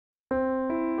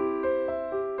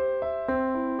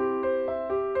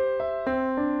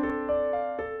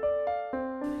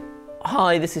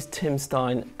Hi, this is Tim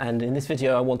Stein, and in this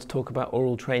video I want to talk about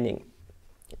aural training.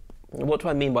 What do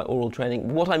I mean by aural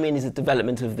training? What I mean is the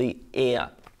development of the ear.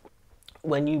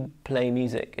 When you play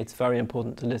music, it's very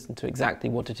important to listen to exactly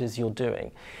what it is you're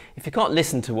doing. If you can't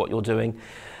listen to what you're doing,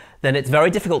 then it's very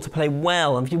difficult to play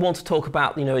well. And if you want to talk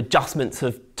about, adjustments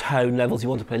of tone levels, you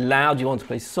want to play loud, you want to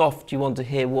play soft, you want to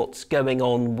hear what's going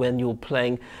on when you're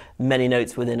playing many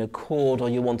notes within a chord, or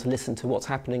you want to listen to what's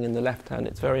happening in the left hand,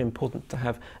 it's very important to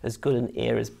have as good an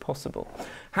ear as possible.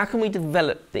 How can we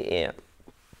develop the ear?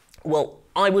 Well,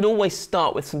 I would always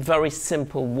start with some very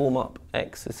simple warm-up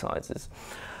exercises.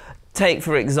 Take,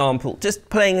 for example, just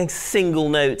playing single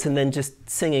notes and then just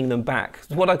singing them back.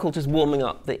 It's what I call just warming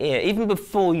up the ear, even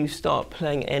before you start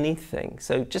playing anything.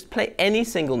 So just play any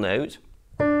single note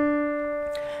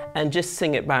and just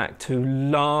sing it back to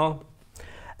La,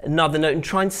 another note, and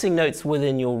try and sing notes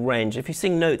within your range. If you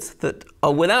sing notes that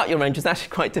are without your range, it's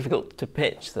actually quite difficult to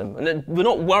pitch them. And we're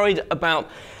not worried about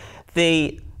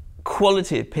the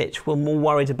quality of pitch, we're more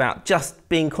worried about just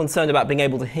being concerned about being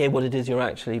able to hear what it is you're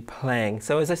actually playing.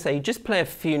 So as I say, you just play a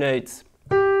few notes,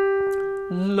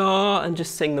 La, and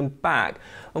just sing them back.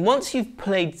 And once you've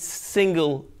played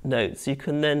single notes, you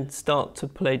can then start to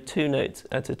play two notes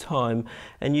at a time,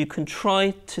 and you can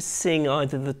try to sing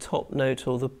either the top note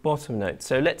or the bottom note.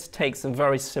 So let's take some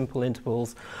very simple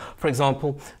intervals, for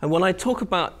example. And when I talk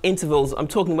about intervals, I'm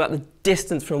talking about the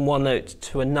distance from one note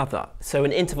to another. So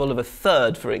an interval of a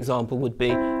third, for example, would be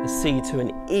a C to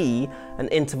an E. An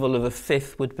interval of a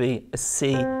fifth would be a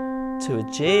C to a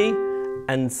G,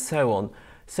 and so on.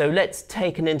 So let's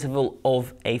take an interval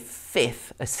of a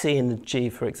fifth, a C and a G,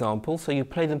 for example. So you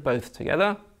play them both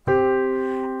together,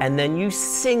 and then you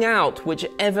sing out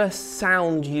whichever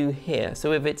sound you hear.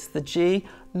 So if it's the G,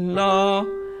 La,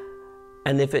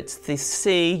 and if it's the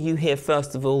C, you hear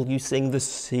first of all, you sing the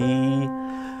C.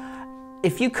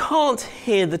 If you can't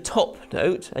hear the top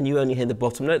note and you only hear the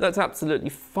bottom note, that's absolutely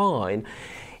fine.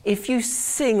 If you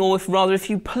sing, or if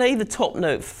you play the top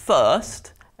note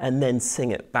first, and then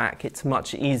sing it back, it's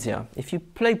much easier. If you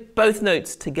play both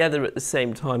notes together at the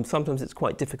same time, sometimes it's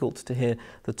quite difficult to hear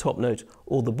the top note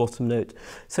or the bottom note.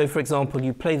 So for example,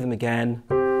 you play them again.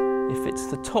 If it's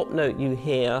the top note you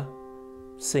hear,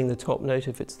 sing the top note.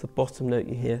 If it's the bottom note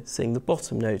you hear, sing the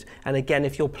bottom note. And again,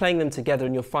 if you're playing them together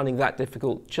and you're finding that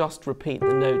difficult, just repeat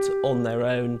the notes on their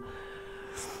own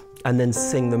and then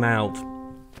sing them out.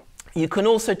 You can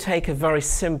also take a very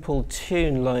simple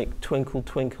tune like Twinkle,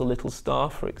 Twinkle, Little Star,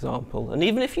 for example. And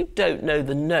even if you don't know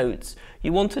the notes,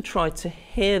 you want to try to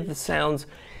hear the sounds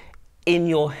in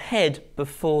your head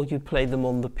before you play them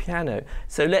on the piano.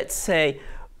 So let's say,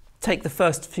 take the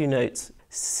first few notes,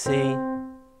 C, and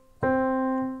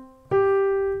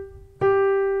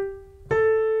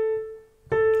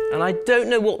I don't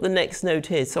know what the next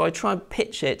note is, so I try and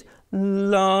pitch it,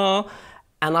 La,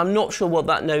 and I'm not sure what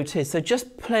that note is. So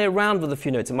just play around with a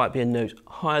few notes. It might be a note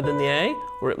higher than the A,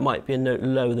 or it might be a note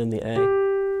lower than the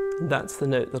A. That's the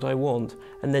note that I want.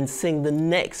 And then sing the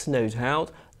next note out,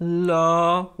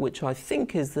 La, which I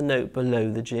think is the note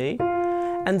below the G,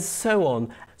 and so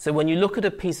on. So when you look at a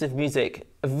piece of music,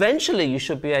 eventually you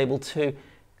should be able to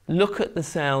look at the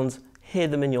sounds, hear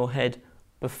them in your head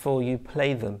before you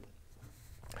play them.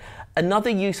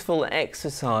 Another useful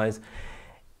exercise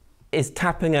is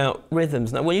tapping out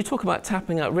rhythms. Now, when you talk about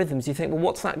tapping out rhythms, you think, well,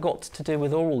 what's that got to do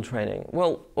with aural training?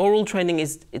 Well, aural training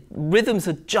rhythms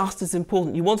are just as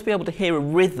important. You want to be able to hear a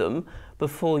rhythm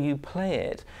before you play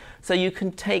it. So you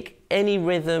can take any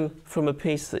rhythm from a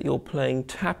piece that you're playing,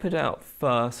 tap it out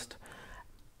first,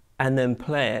 and then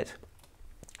play it.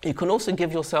 You can also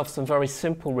give yourself some very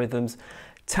simple rhythms,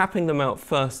 tapping them out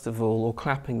first of all, or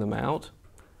clapping them out.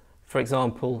 For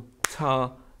example,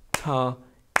 ta, ta,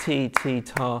 T, T,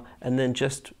 ta, and then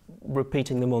just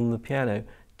repeating them on the piano.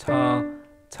 Ta,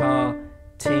 ta,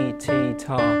 T, T,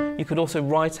 ta. You could also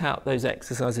write out those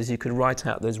exercises, you could write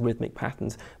out those rhythmic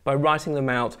patterns. By writing them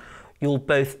out, you'll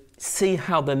both see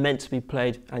how they're meant to be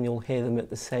played and you'll hear them at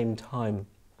the same time.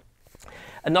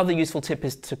 Another useful tip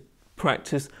is to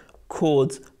practice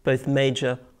chords, both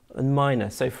major and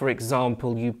minor. So for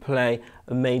example, you play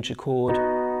a major chord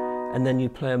and then you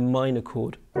play a minor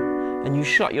chord. And you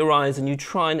shut your eyes and you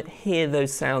try and hear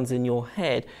those sounds in your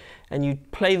head, and you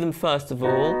play them first of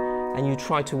all, and you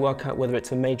try to work out whether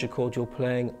it's a major chord you're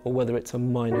playing or whether it's a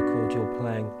minor chord you're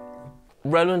playing.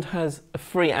 Roland has a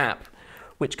free app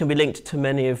which can be linked to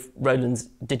many of Roland's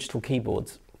digital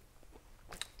keyboards.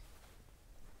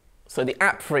 So the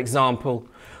app, for example,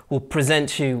 will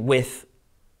present you with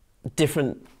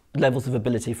different levels of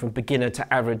ability from beginner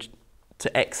to average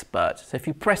to expert. So if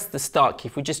you press the start key,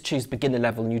 if we just choose beginner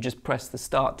level and you just press the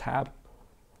start tab,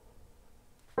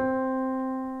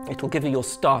 It'll give you your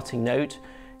starting note.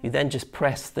 You then just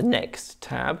press the next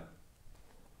tab.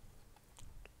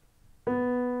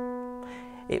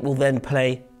 It will then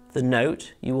play the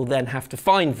note. You will then have to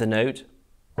find the note,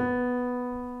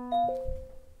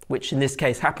 which in this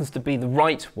case happens to be the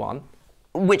right one,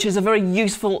 which is a very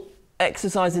useful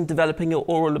exercise in developing your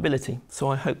aural ability. So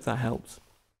I hope that helps.